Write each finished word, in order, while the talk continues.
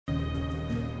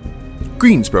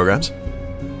Greetings, programs.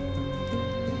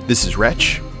 This is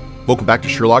Wretch. Welcome back to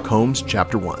Sherlock Holmes,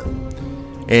 Chapter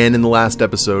 1. And in the last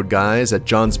episode, guys, at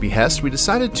John's behest, we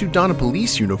decided to don a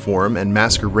police uniform and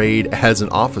masquerade as an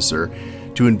officer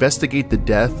to investigate the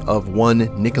death of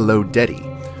one Niccolo Detti,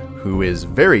 who is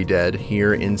very dead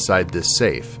here inside this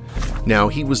safe. Now,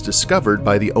 he was discovered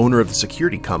by the owner of the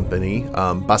security company,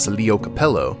 Basilio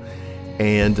Capello,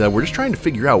 and we're just trying to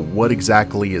figure out what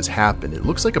exactly has happened. It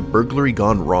looks like a burglary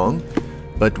gone wrong,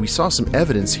 but we saw some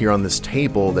evidence here on this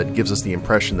table that gives us the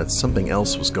impression that something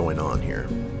else was going on here.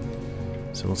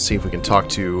 So let's see if we can talk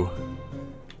to...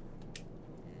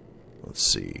 Let's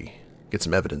see. Get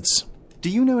some evidence.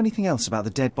 Do you know anything else about the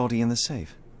dead body in the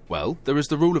safe? Well, there is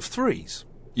the rule of threes.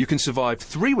 You can survive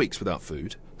 3 weeks without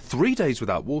food, 3 days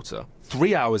without water,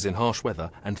 3 hours in harsh weather,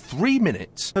 and 3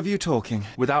 minutes... Of you talking?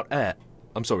 ...without air.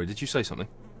 I'm sorry, did you say something?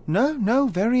 No,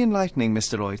 very enlightening,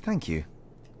 Mr. Lloyd, thank you.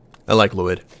 I like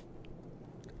Lloyd.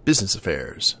 Business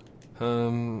affairs. I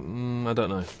don't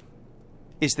know.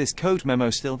 Is this code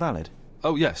memo still valid?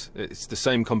 Oh, yes. It's the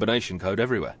same combination code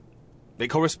everywhere. It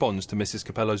corresponds to Mrs.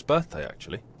 Capello's birthday,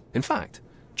 actually. In fact,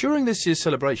 during this year's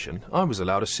celebration, I was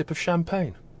allowed a sip of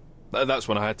champagne. That's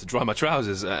when I had to dry my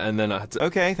trousers, and then I had to...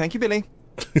 Okay, thank you, Billy.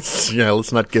 Yeah,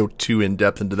 let's not go too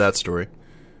in-depth into that story.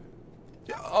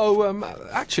 Oh,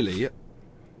 actually...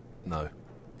 No.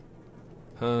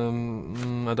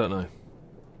 I don't know.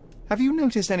 Have you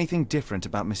noticed anything different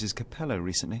about Mrs. Capello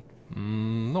recently?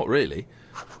 Not really.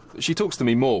 She talks to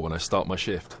me more when I start my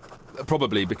shift.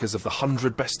 Probably because of the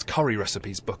 100 Best Curry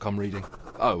Recipes book I'm reading.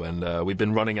 Oh, and we've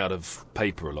been running out of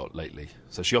paper a lot lately,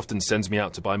 so she often sends me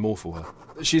out to buy more for her.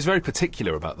 She's very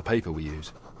particular about the paper we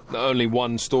use. Only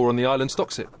one store on the island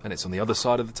stocks it, and it's on the other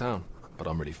side of the town. But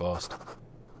I'm really fast.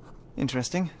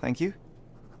 Interesting, thank you.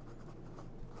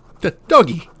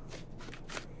 Doggy!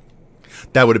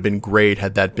 That would have been great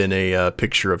had that been a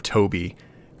picture of Toby,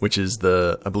 which is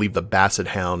I believe the Basset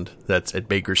Hound that's at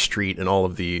Baker Street and all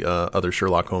of the other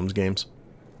Sherlock Holmes games.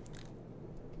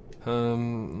 I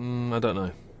don't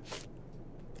know.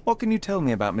 What can you tell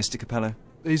me about Mr. Capello?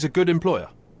 He's a good employer,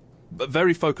 but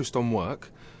very focused on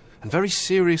work, and very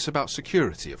serious about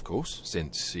security, of course,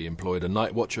 since he employed a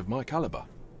night watch of my caliber.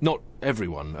 Not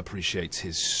everyone appreciates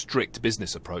his strict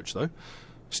business approach, though.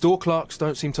 Store clerks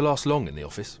don't seem to last long in the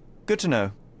office. Good to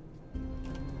know.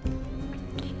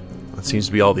 That seems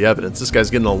to be all the evidence. This guy's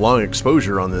getting a long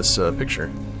exposure on this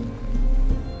picture.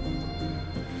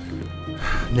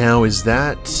 Now, is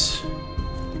that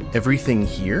everything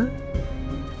here?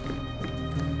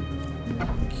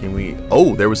 Can we...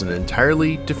 Oh, there was an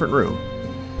entirely different room.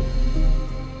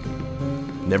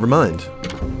 Never mind.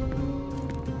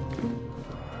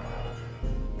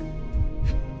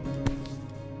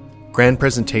 Grand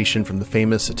presentation from the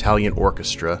famous Italian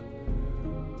orchestra.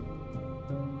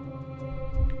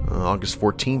 August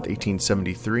 14th,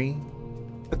 1873.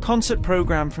 A concert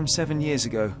program from 7 years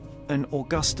ago. An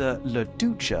Augusta La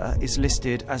Duca is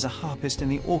listed as a harpist in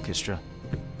the orchestra.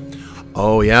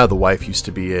 Oh yeah, the wife used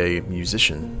to be a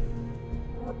musician.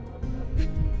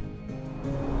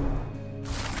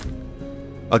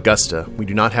 Augusta, we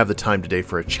do not have the time today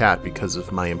for a chat because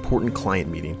of my important client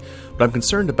meeting, but I'm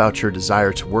concerned about your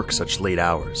desire to work such late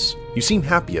hours. You seem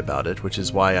happy about it, which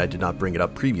is why I did not bring it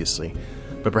up previously,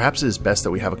 but perhaps it is best that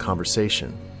we have a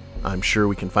conversation. I'm sure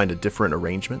we can find a different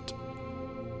arrangement.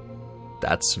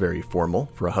 That's very formal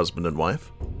for a husband and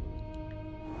wife.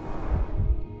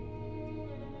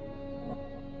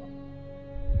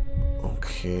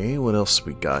 Okay, what else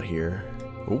we got here?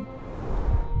 Oh.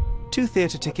 2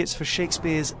 theatre tickets for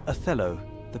Shakespeare's Othello.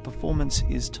 The performance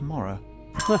is tomorrow.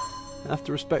 Have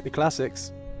to respect the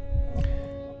classics.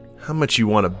 How much you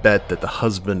want to bet that the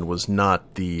husband was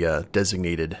not the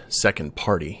designated second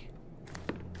party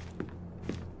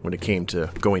when it came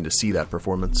to going to see that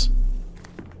performance?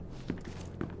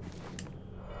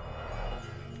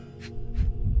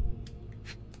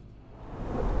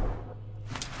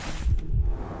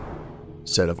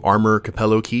 Set of armor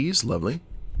Capello keys, lovely.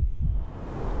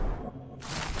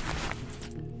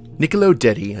 Niccolo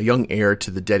Detti, a young heir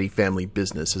to the Detti family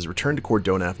business, has returned to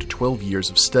Cordona after 12 years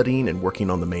of studying and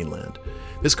working on the mainland.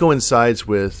 This coincides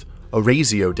with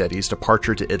Orazio Detti's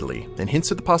departure to Italy, and hints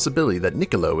at the possibility that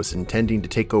Niccolo is intending to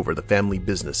take over the family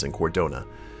business in Cordona.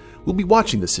 We'll be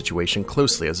watching the situation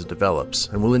closely as it develops,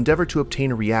 and will endeavor to obtain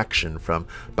a reaction from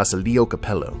Basilio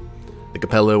Capello. The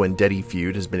Capello and Detti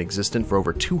feud has been existent for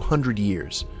over 200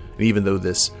 years, and even though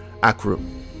this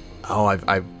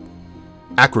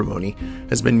acrimony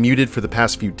has been muted for the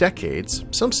past few decades,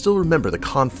 some still remember the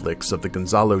conflicts of the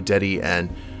Gonzalo Detti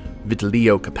and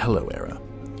Vitalio Capello era.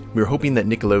 We are hoping that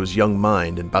Niccolo's young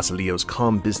mind and Basilio's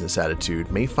calm business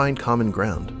attitude may find common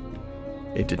ground.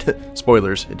 It did.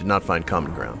 Spoilers, it did not find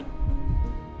common ground.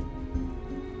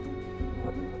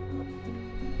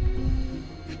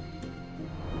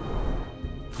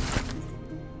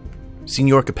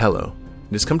 Signor Capello,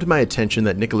 it has come to my attention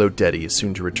that Niccolo Dedi is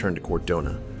soon to return to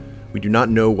Cordona. We do not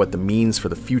know what that means for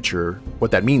the future of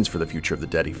the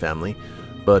Dedi family,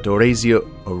 but Orazio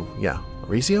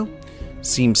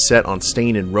seems set on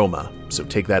staying in Roma, so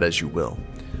take that as you will.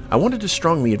 I wanted to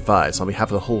strongly advise, on behalf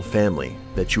of the whole family,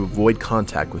 that you avoid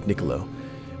contact with Niccolo.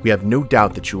 We have no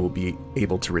doubt that you will be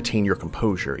able to retain your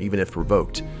composure, even if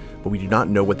provoked, but we do not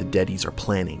know what the Dedis are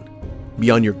planning.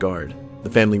 Be on your guard. The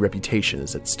family reputation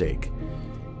is at stake.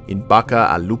 In Bacca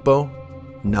al Lupo,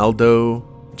 Naldo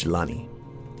Gelani.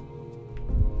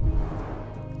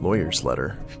 Lawyer's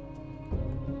letter.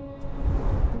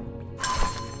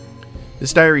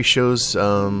 This diary shows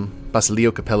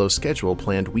Basilio Capello's schedule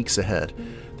planned weeks ahead.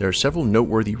 There are several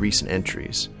noteworthy recent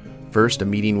entries. First, a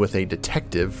meeting with a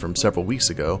detective from several weeks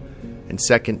ago, and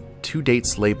second, 2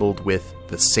 dates labeled with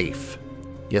the safe,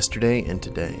 yesterday and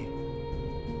today.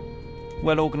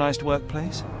 Well-organized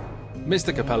workplace?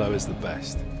 Mr. Capello is the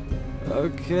best.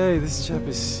 Okay, this chap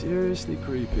is seriously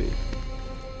creepy.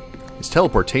 His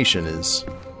teleportation is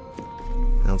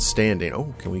outstanding.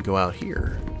 Oh, can we go out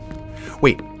here?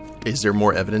 Wait, is there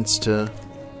more evidence to...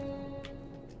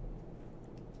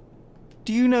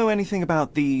 Do you know anything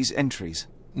about these entries?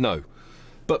 No,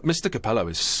 but Mr. Capello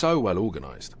is so well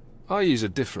organized. I use a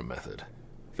different method.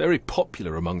 Very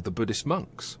popular among the Buddhist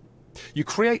monks. You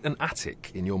create an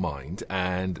attic in your mind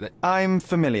and... I'm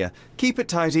familiar. Keep it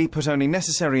tidy, put only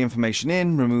necessary information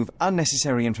in, remove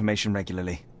unnecessary information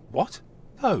regularly. What?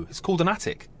 No, it's called an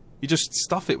attic. You just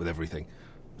stuff it with everything.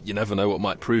 You never know what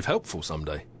might prove helpful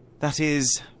someday. That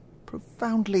is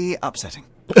profoundly upsetting.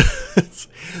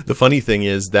 The funny thing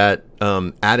is that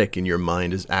attic in your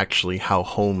mind is actually how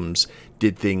Holmes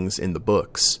did things in the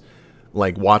books.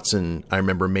 Like Watson, I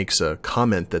remember, makes a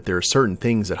comment that there are certain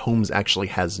things that Holmes actually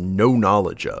has no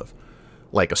knowledge of,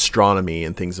 like astronomy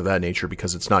and things of that nature,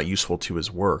 because it's not useful to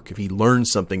his work. If he learns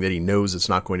something that he knows it's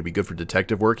not going to be good for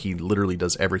detective work, he literally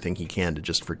does everything he can to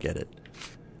just forget it.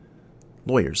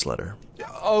 Lawyer's letter.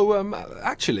 Oh,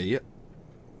 actually,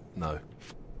 no.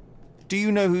 Do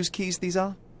you know whose keys these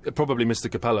are? Probably Mr.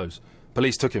 Capello's.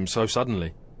 Police took him so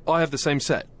suddenly. I have the same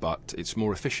set, but it's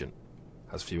more efficient.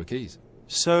 Has fewer keys.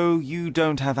 So you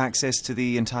don't have access to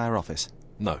the entire office?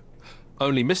 No.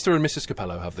 Only Mr. and Mrs.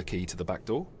 Capello have the key to the back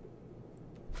door.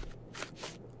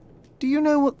 Do you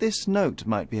know what this note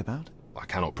might be about? I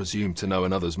cannot presume to know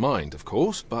another's mind, of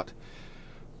course, but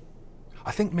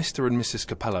I think Mr. and Mrs.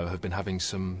 Capello have been having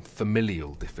some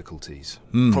familial difficulties,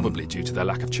 probably due to their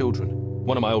lack of children.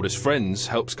 One of my oldest friends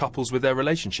helps couples with their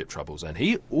relationship troubles, and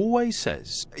he always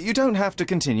says... You don't have to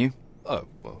continue. Oh,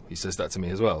 well, he says that to me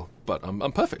as well, but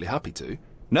I'm perfectly happy to.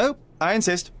 No, I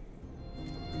insist.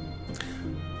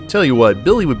 Tell you what,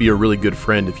 Billy would be a really good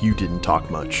friend if you didn't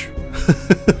talk much.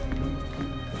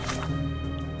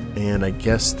 And I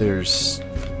guess there's...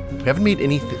 We haven't made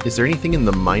anything... Is there anything in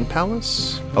the Mind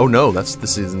Palace? Oh no,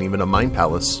 this isn't even a Mind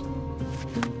Palace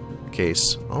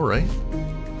case. Alright.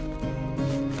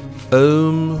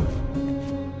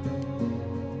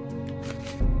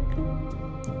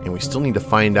 And we still need to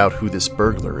find out who this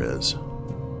burglar is.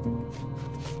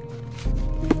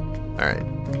 Alright.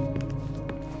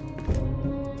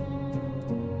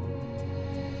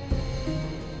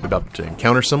 About to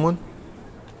encounter someone?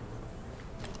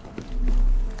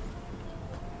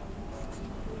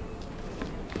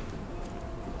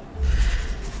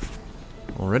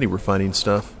 Already we're finding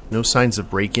stuff. No signs of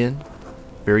break-in.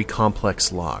 Very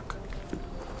complex lock.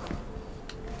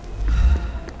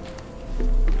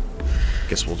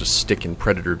 Guess we'll just stick in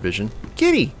predator vision.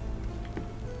 Kitty!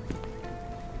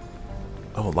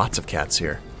 Oh, lots of cats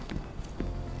here.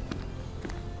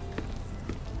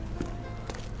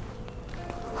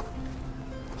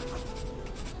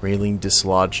 Railing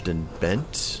dislodged and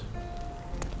bent.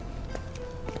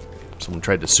 Someone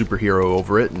tried to superhero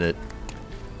over it and it...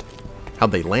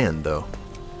 How'd they land, though,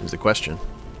 is the question.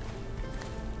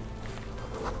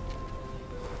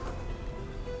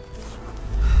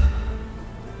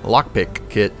 A lockpick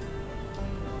kit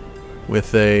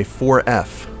with a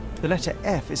 4F. The letter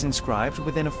F is inscribed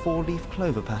within a 4-leaf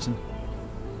clover pattern.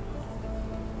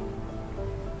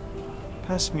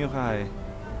 Passe muraille.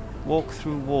 Walk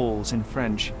through walls in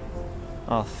French.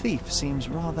 Our thief seems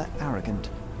rather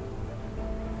arrogant.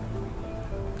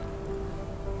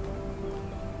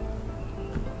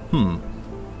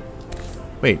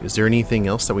 Wait, is there anything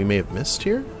else that we may have missed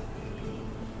here?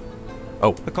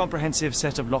 Oh, A comprehensive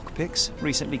set of lockpicks,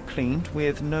 recently cleaned,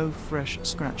 with no fresh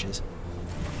scratches.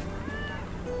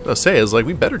 I'll say, I was like,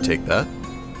 we better take that.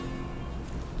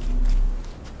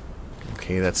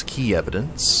 Okay, that's key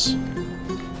evidence.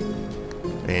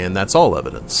 And that's all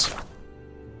evidence.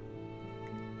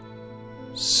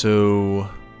 So,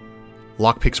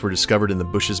 lockpicks were discovered in the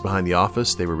bushes behind the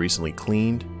office. They were recently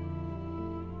cleaned.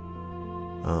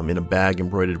 In a bag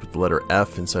embroidered with the letter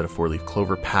F inside a 4-leaf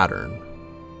clover pattern.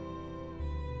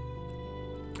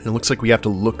 And it looks like we have to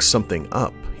look something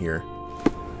up here.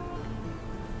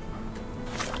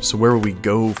 So where will we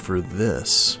go for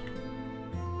this?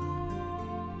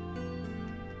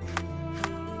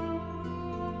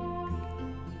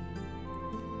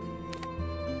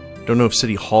 Don't know if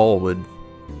City Hall would...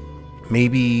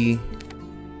 Maybe...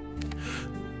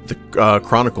 The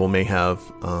Chronicle may have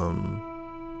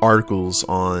articles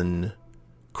on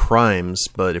crimes,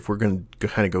 but if we're going to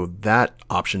kind of go that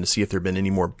option to see if there have been any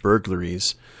more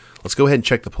burglaries, let's go ahead and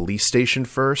check the police station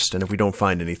first, and if we don't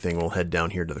find anything, we'll head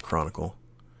down here to the Chronicle.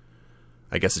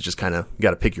 I guess it's just kind of, you got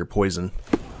to pick your poison.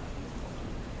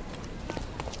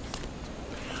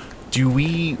 Do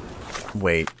we...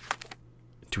 Wait.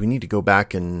 Do we need to go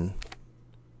back and...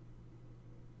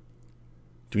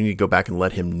 Do we need to go back and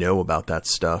let him know about that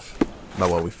stuff? About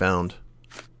what we found?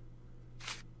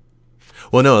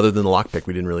 Well, no, other than the lockpick,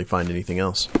 we didn't really find anything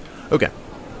else. Okay.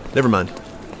 Never mind.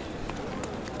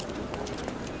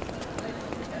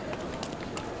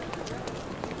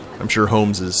 I'm sure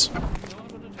Holmes is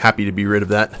happy to be rid of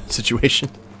that situation.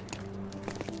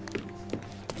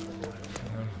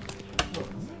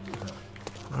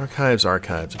 Archives,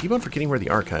 archives. I keep on forgetting where the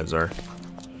archives are.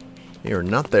 They are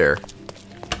not there.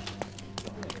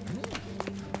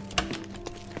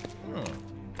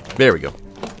 There we go.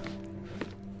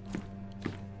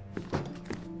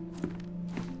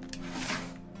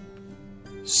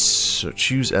 So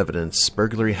choose evidence.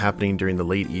 Burglary happening during the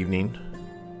late evening.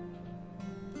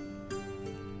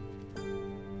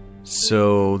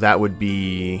 So that would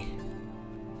be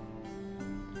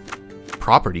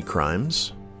property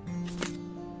crimes.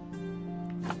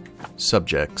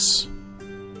 Subjects.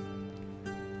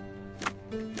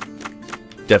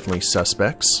 Definitely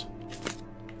suspects.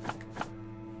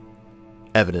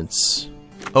 Evidence.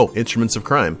 Oh, instruments of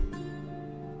crime.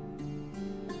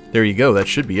 There you go, that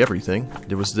should be everything.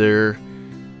 Was there...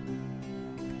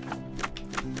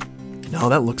 No,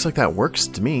 that looks like that works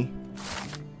to me.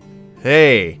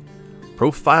 Hey!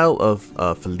 Profile of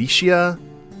Felicia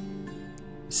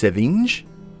Sevinge?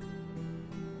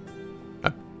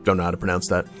 I don't know how to pronounce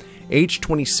that. Age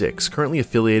 26, currently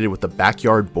affiliated with the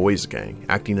Backyard Boys gang,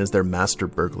 acting as their master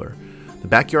burglar. The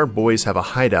Backyard Boys have a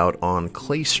hideout on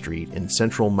Clay Street in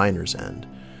central Miners End.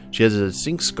 She has a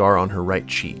distinct scar on her right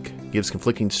cheek, gives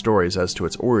conflicting stories as to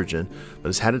its origin, but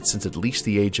has had it since at least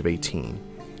the age of 18.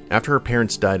 After her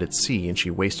parents died at sea and she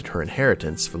wasted her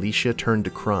inheritance, Felicia turned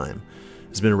to crime.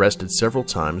 Has been arrested several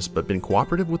times, but been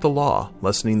cooperative with the law,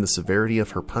 lessening the severity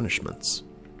of her punishments.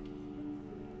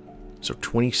 So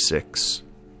 26.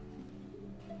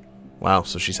 Wow,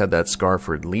 so she's had that scar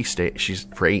for at least 8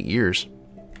 years.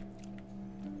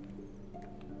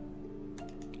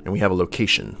 And we have a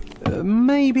location.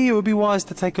 Maybe it would be wise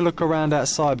to take a look around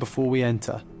outside before we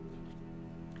enter.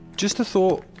 Just a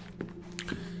thought.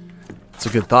 It's a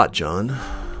good thought, John.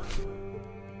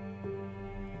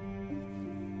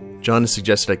 John has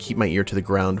suggested I keep my ear to the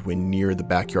ground when near the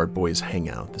Backyard Boys'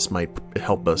 hangout. This might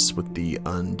help us with the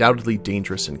undoubtedly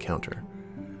dangerous encounter.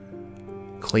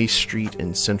 Clay Street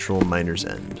in central Miners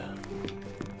End.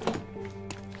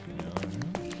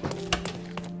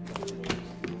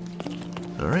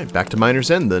 Alright, back to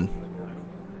Miners End then.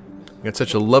 We got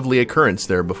such a lovely occurrence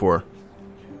there before.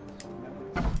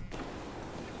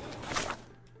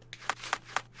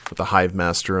 With the Hive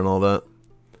Master and all that.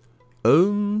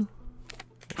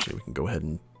 Actually, we can go ahead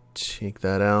and take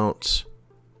that out.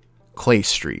 Clay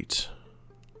Street.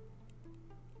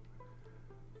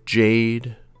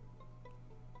 Jade.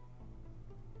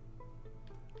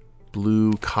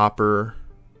 Blue, copper.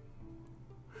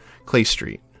 Clay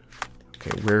Street.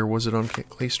 Okay, where was it on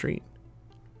Clay Street?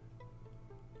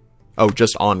 Oh,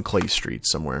 just on Clay Street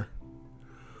somewhere.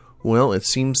 Well, it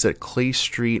seems that Clay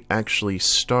Street actually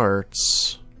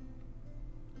starts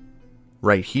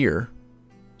right here.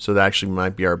 So that actually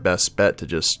might be our best bet to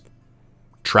just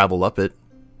travel up it.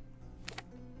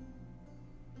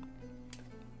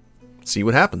 See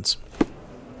what happens.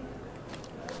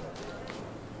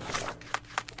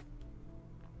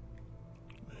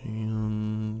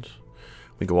 And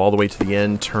we go all the way to the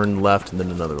end, turn left, and then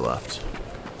another left.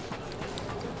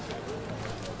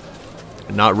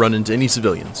 And not run into any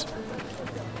civilians.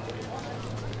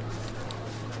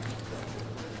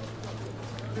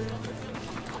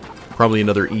 Probably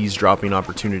another eavesdropping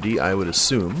opportunity, I would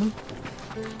assume.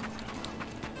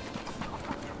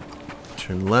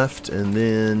 Turn left, and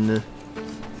then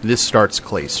this starts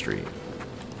Clay Street.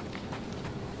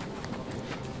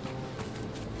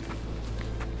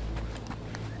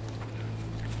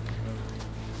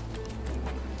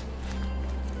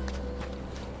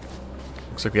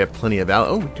 Looks like we have plenty of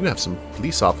oh, we do have some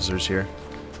police officers here.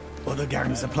 Other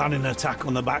gangs are planning an attack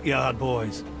on the backyard,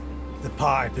 boys. The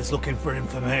Pipe is looking for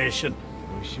information.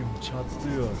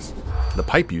 The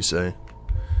Pipe, you say?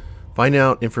 Find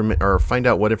out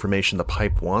what information the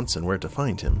Pipe wants and where to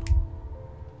find him.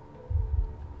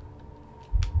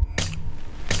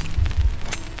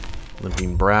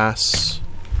 Limping Brass.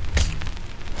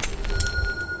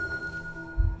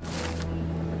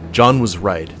 John was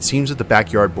right. It seems that the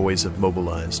Backyard Boys have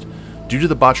mobilized. Due to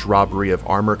the botched robbery of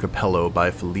Armor Capello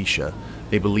by Felicia,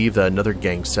 they believe that another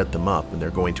gang set them up and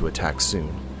they're going to attack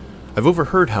soon. I've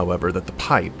overheard, however, that the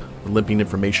Pipe, the limping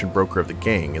information broker of the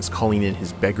gang, is calling in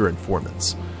his beggar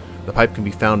informants. The Pipe can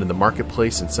be found in the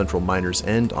marketplace in Central Miners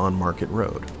End on Market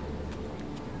Road.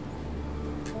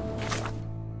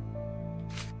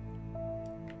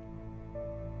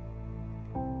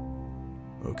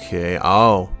 Okay,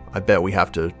 oh, I bet we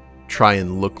have to try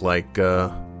and look like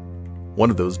one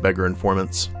of those beggar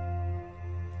informants.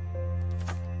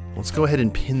 Let's go ahead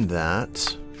and pin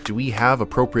that. Do we have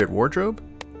appropriate wardrobe?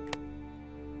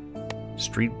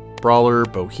 Street Brawler,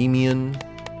 Bohemian.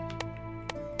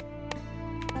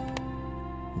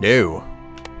 No.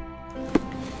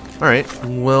 Alright,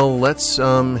 well, let's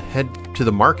head to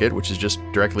the market, which is just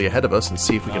directly ahead of us, and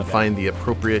see if we can find the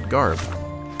appropriate garb.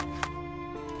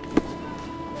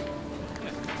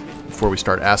 Before we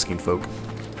start asking folk.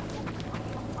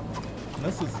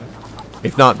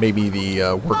 If not, maybe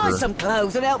the worker. Buy some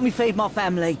clothes and help me feed my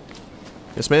family.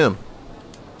 Yes, ma'am.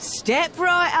 Step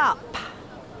right up.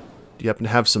 Do you happen to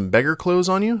have some beggar clothes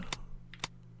on you?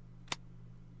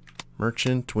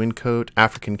 Merchant, twin coat,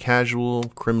 African casual,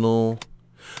 criminal.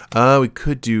 We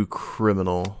could do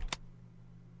criminal.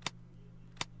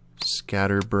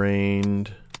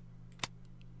 Scatterbrained.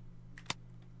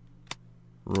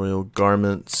 Royal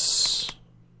garments.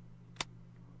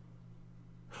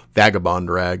 Vagabond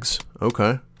rags.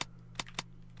 Okay.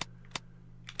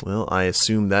 Well, I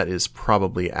assume that is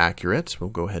probably accurate. We'll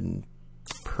go ahead and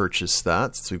purchase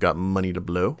that since we've got money to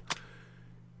blow.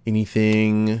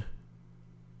 Anything...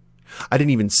 I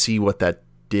didn't even see what that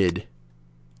did.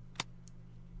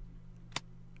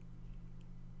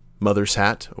 Mother's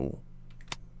hat. Oh.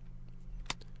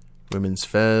 Women's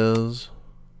fez.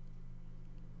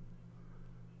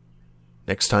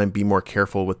 Next time, be more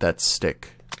careful with that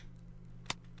stick.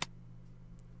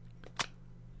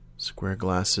 Square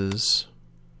glasses.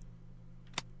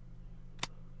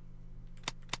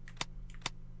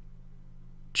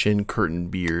 Chin, curtain,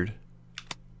 beard.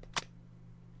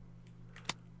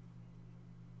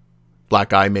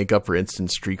 Black eye makeup for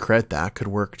instant street cred. That could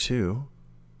work too.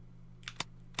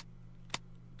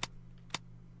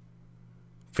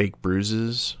 Fake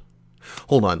bruises.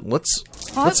 Hold on. Let's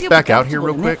back out here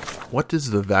real quick. What does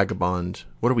the vagabond...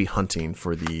 What are we hunting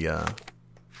for the...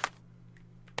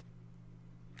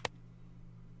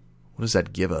 What does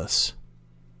that give us?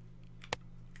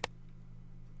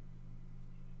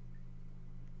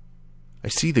 I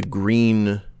see the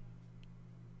green...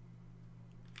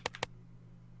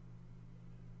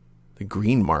 The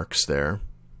green marks there.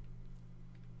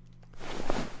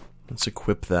 Let's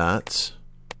equip that.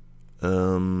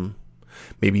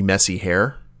 Maybe messy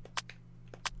hair.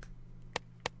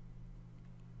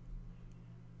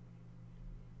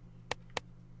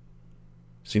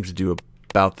 Seems to do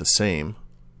about the same.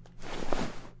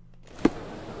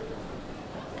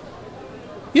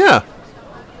 Yeah.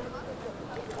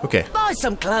 Okay. Buy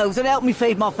some clothes and help me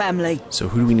feed my family. So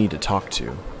who do we need to talk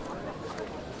to?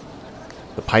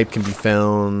 The Pipe can be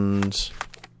found...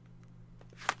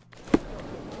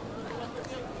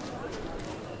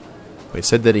 It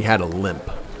said that he had a limp.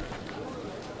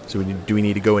 So do we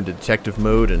need to go into detective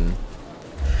mode? And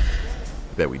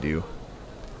I bet we do.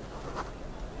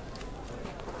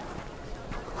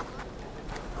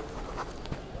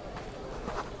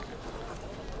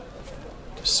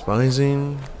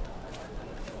 Despising.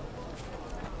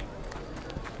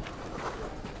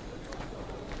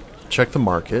 Check the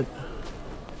market.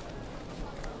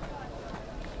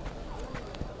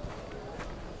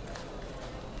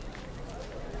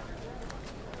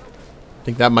 I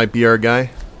think that might be our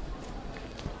guy.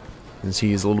 Since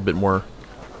he's a little bit more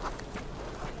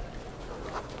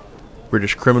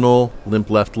British criminal, limp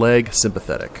left leg,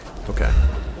 sympathetic. Okay.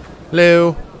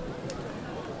 Hello.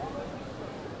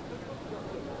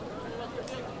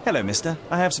 Hello, mister.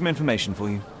 I have some information for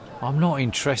you. I'm not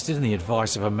interested in the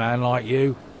advice of a man like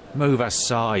you. Move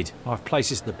aside. I've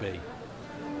places to be.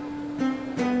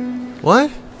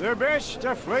 What? The best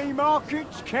the flea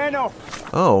markets can offer.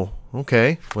 Oh,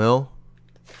 okay. Well,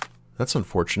 that's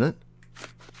unfortunate.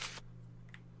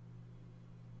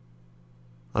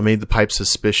 I made the pipe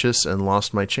suspicious and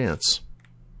lost my chance.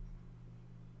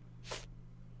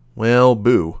 Well,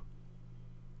 boo.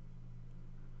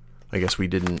 I guess we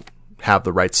didn't have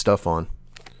the right stuff on.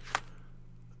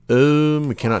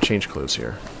 We cannot change clothes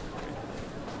here.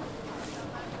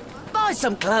 Buy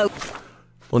some clothes.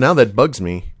 Well, now that bugs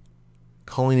me.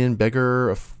 Calling in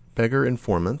beggar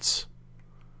informants.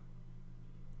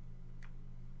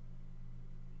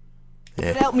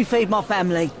 Yeah. Help me feed my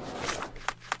family.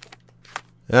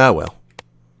 Ah, well.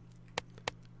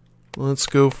 Let's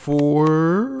go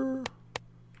for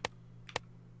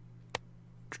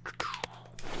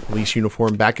police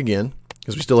uniform back again,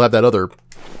 because we still have that other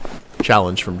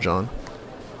challenge from John.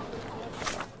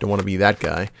 Don't want to be that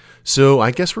guy. So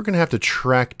I guess we're going to have to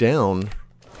track down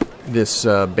this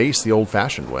base the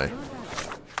old-fashioned way.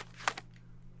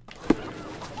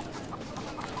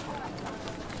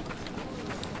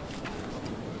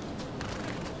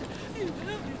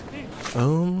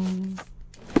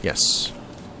 Yes.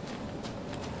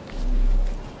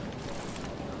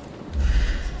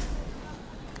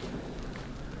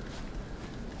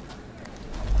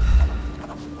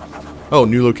 Oh,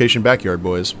 new location backyard,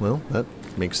 boys. Well, that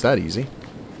makes that easy.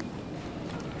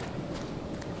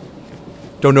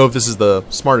 Don't know if this is the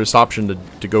smartest option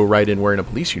to go right in wearing a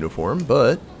police uniform,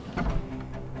 but...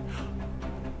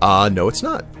 no, it's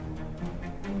not.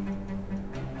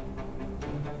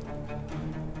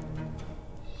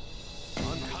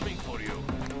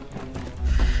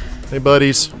 Hey,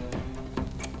 buddies.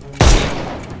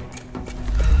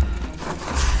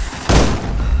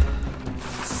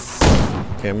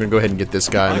 Okay, I'm gonna go ahead and get this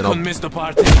guy, and then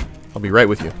I'll be right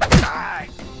with you.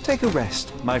 Take a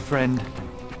rest, my friend.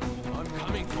 I'm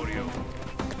coming for you.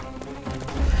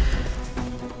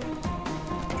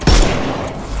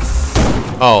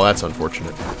 Oh, that's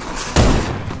unfortunate.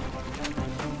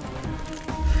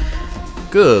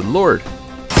 Good lord.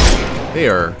 They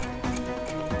are...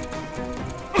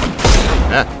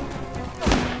 Ah.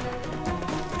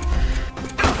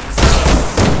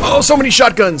 Oh, so many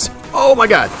shotguns! Oh my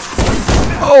god!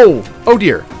 Oh! Oh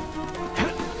dear!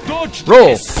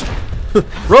 Roll!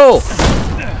 Roll!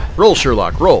 Roll,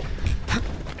 Sherlock, roll!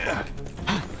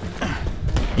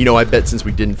 You know, I bet since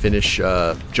we didn't finish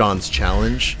John's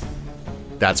challenge,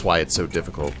 that's why it's so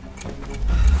difficult.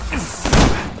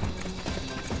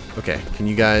 Okay, can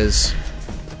you guys...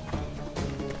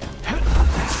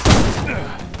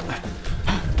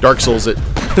 Dark Souls it.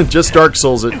 Just Dark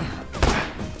Souls it.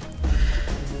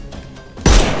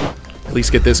 At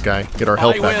least get this guy. Get our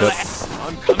health back up.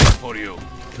 I'm coming for you.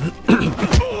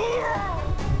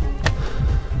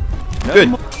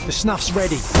 Good. The snuff's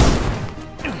ready.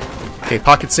 Okay,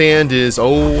 pocket sand is...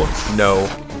 Oh, no.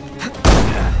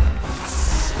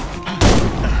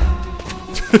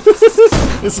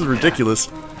 This is ridiculous.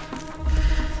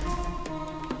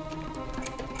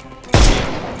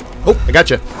 Oh, I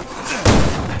gotcha.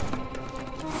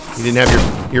 You didn't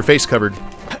have your face covered.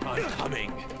 I'm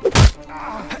coming.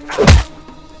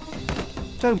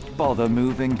 Don't bother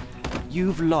moving.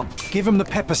 You've locked. Give him the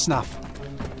pepper snuff.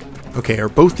 Okay, are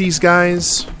both these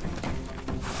guys...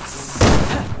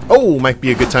 Oh, might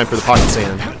be a good time for the pocket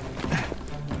sand.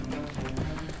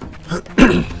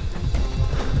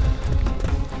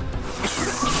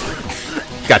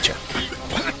 Gotcha.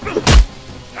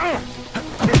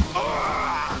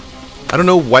 I don't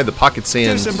know why the pocket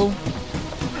sand Too simple.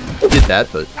 did that,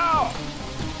 but...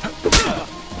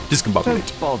 Discombobulate.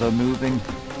 Don't bother moving.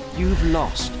 You've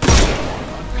lost.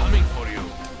 I'm coming for you.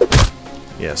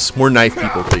 Yes, more knife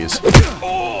people, please.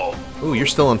 Oh, you're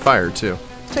still on fire, too.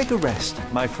 Take a rest,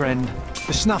 my friend.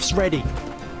 The snuff's ready.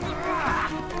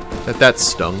 That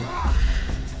stung.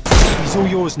 He's all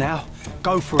yours now.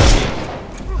 Go for it.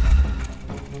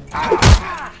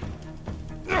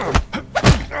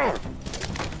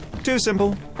 Too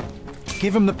simple.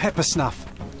 Give him the pepper snuff.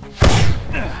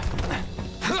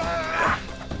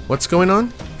 What's going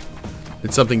on?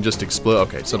 Did something just explode?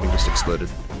 Okay, something just exploded.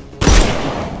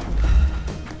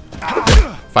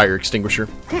 Fire extinguisher.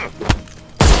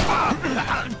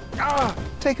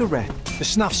 Take a rest. The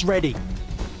snuff's ready.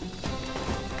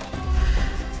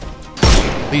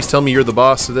 Please tell me you're the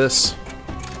boss of this.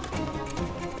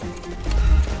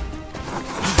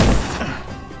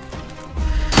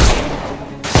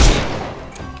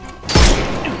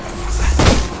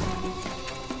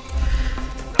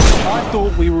 I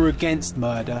thought we were against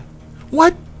murder.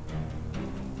 What?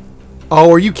 Oh,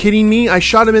 are you kidding me? I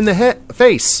shot him in the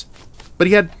face. But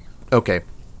he had... Okay.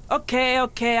 Okay,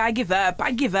 I give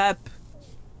up.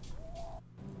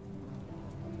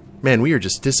 Man, we are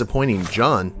just disappointing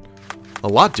John a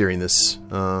lot during this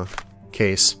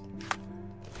case.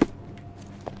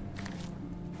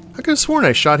 I could have sworn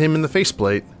I shot him in the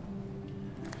faceplate.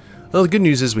 Well, the good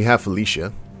news is we have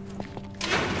Felicia.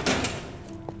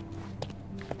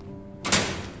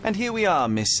 And here we are,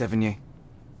 Miss Sevigny.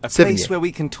 A Sevigny. place where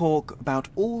we can talk about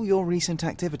all your recent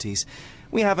activities.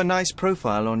 We have a nice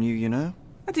profile on you, you know.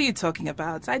 What are you talking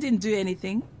about? I didn't do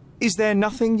anything. Is there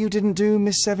nothing you didn't do,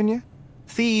 Miss Sevigny?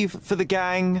 Thieve for the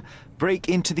gang, break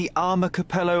into the Armor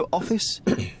Capello office,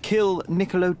 kill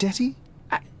Niccolo Detti?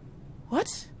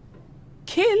 What?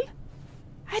 Kill?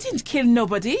 I didn't kill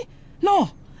nobody.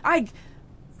 No,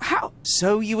 how?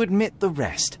 So you admit the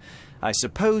rest. I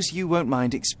suppose you won't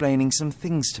mind explaining some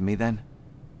things to me then.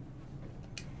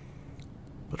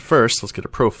 But first, let's get a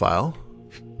profile.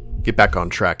 Get back on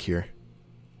track here.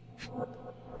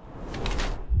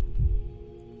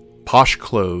 Posh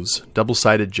clothes,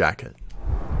 double-sided jacket.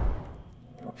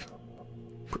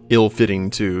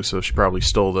 Ill-fitting too, so she probably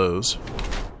stole those.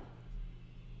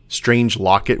 Strange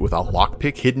locket with a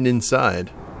lockpick hidden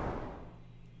inside.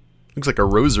 Looks like a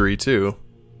rosary too.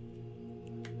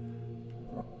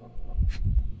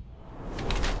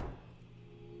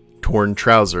 Torn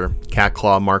trouser, cat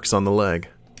claw marks on the leg.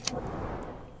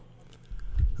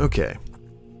 Okay.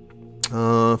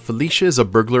 Felicia is a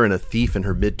burglar and a thief in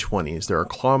her mid-20s. There are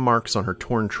claw marks on her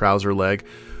torn trouser leg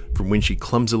from when she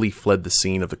clumsily fled the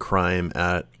scene of the crime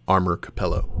at Armor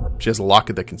Capello. She has a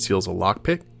locket that conceals a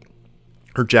lockpick.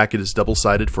 Her jacket is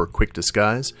double-sided for a quick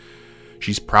disguise.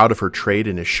 She's proud of her trade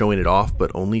and is showing it off,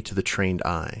 but only to the trained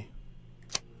eye.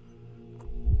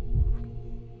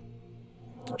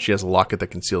 She has a locket that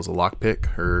conceals a lockpick.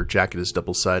 Her jacket is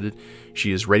double-sided.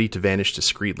 She is ready to vanish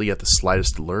discreetly at the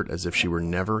slightest alert, as if she were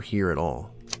never here at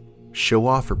all. Show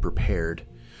off or prepared?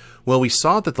 Well, we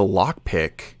saw that the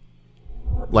lockpick,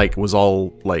 was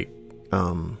all,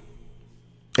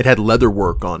 it had leather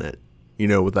work on it. You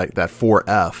know, with, that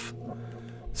 4F.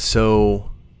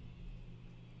 So...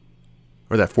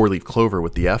 Or that 4-leaf clover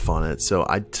with the F on it. So,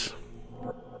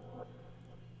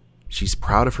 she's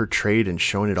proud of her trade and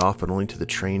showing it off, but only to the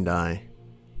trained eye.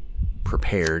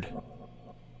 Prepared.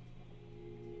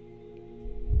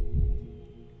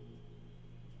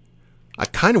 I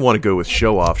kind of want to go with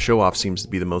show off. Show off seems to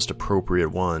be the most appropriate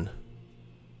one,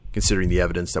 considering the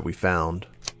evidence that we found.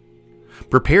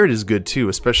 Prepared is good too,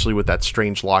 especially with that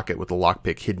strange locket with the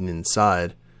lockpick hidden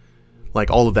inside.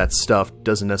 All of that stuff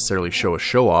doesn't necessarily show a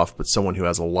show off, but someone who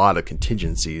has a lot of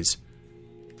contingencies.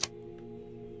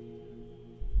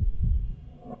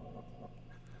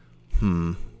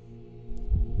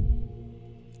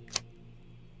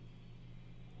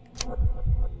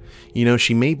 You know,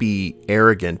 she may be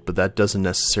arrogant, but that doesn't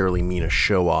necessarily mean a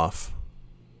show-off.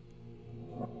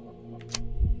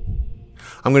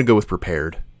 I'm going to go with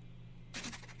prepared.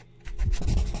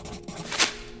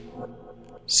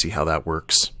 See how that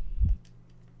works.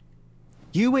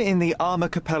 You were in the Armor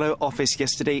Capello office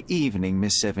yesterday evening,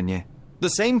 Miss Sevigny. The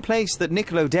same place that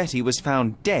Niccolo Detti was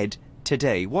found dead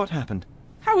today. What happened?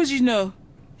 How would you know?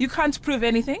 You can't prove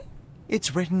anything?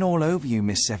 It's written all over you,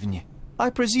 Miss Sevigny. I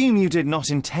presume you did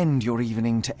not intend your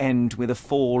evening to end with a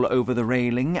fall over the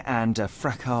railing and a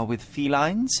fracas with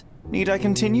felines. Need I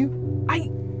continue?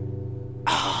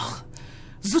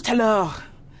 Zut alors!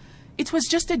 It was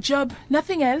just a job,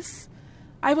 nothing else.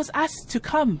 I was asked to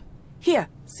come. Here,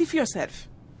 see for yourself.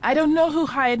 I don't know who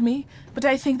hired me, but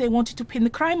I think they wanted to pin the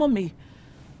crime on me.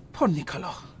 Poor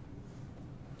Niccolo.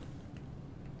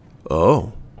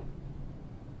 Oh.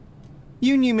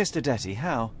 You knew Mr. Detti,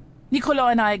 how? Niccolo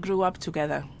and I grew up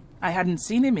together. I hadn't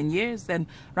seen him in years, then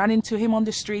ran into him on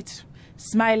the street,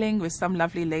 smiling with some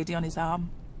lovely lady on his arm.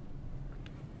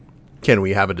 Can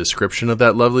we have a description of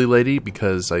that lovely lady?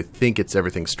 Because I think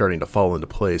everything's starting to fall into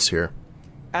place here.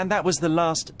 And that was the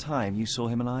last time you saw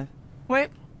him alive? Wait,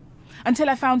 until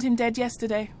I found him dead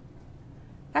yesterday.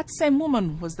 That same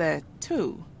woman was there,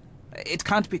 too. It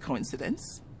can't be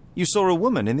coincidence. You saw a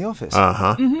woman in the office?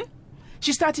 Uh-huh. Mm-hmm.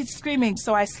 She started screaming,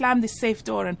 so I slammed the safe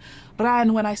door and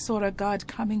ran when I saw a guard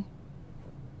coming.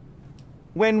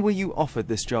 When were you offered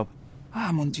this job?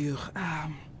 Ah, mon Dieu.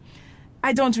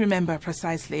 I don't remember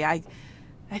precisely. I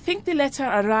think the letter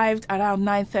arrived around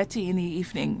 9:30 in the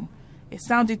evening. It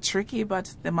sounded tricky,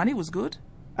 but the money was good.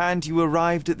 And you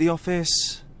arrived at the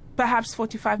office? Perhaps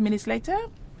 45 minutes later.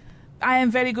 I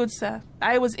am very good, sir.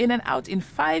 I was in and out in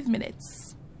 5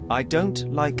 minutes. I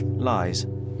don't like lies.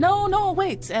 No,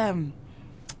 wait.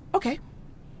 Okay.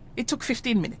 It took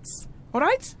 15 minutes. All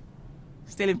right?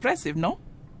 Still impressive, no?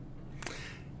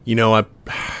 You know,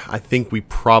 I think it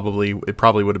probably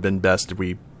would have been best if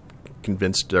we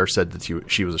convinced or said that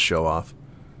she was a show-off,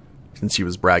 since she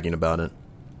was bragging about it.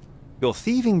 Your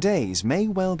thieving days may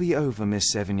well be over,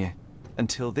 Miss Sevigny.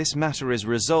 Until this matter is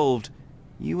resolved,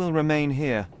 you will remain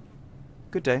here.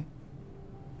 Good day.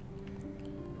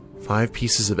 5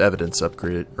 pieces of evidence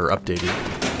upgraded or updated.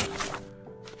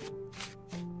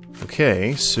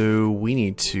 Okay, so we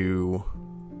need to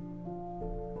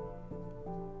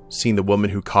see the woman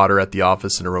who caught her at the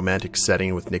office in a romantic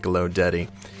setting with Niccolo Detti.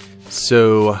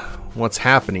 So what's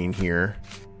happening here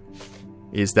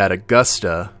is that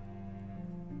Augusta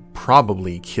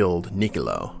probably killed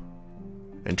Niccolo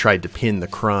and tried to pin the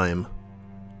crime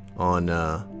on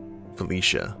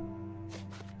Felicia.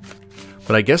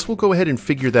 But I guess we'll go ahead and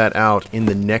figure that out in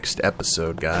the next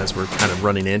episode, guys. We're kind of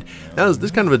running in. This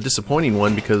is kind of a disappointing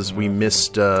one because we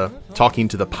missed talking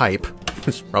to the pipe.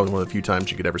 It's probably one of the few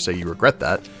times you could ever say you regret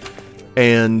that.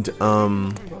 And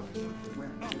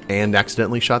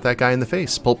accidentally shot that guy in the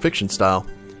face, Pulp Fiction style.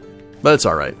 But it's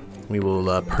alright. We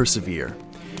will persevere.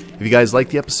 If you guys liked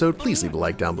the episode, please leave a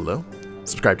like down below.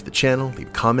 Subscribe to the channel, leave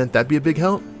a comment, that'd be a big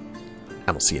help.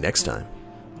 And we'll see you next time.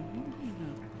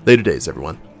 Later days,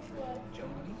 everyone.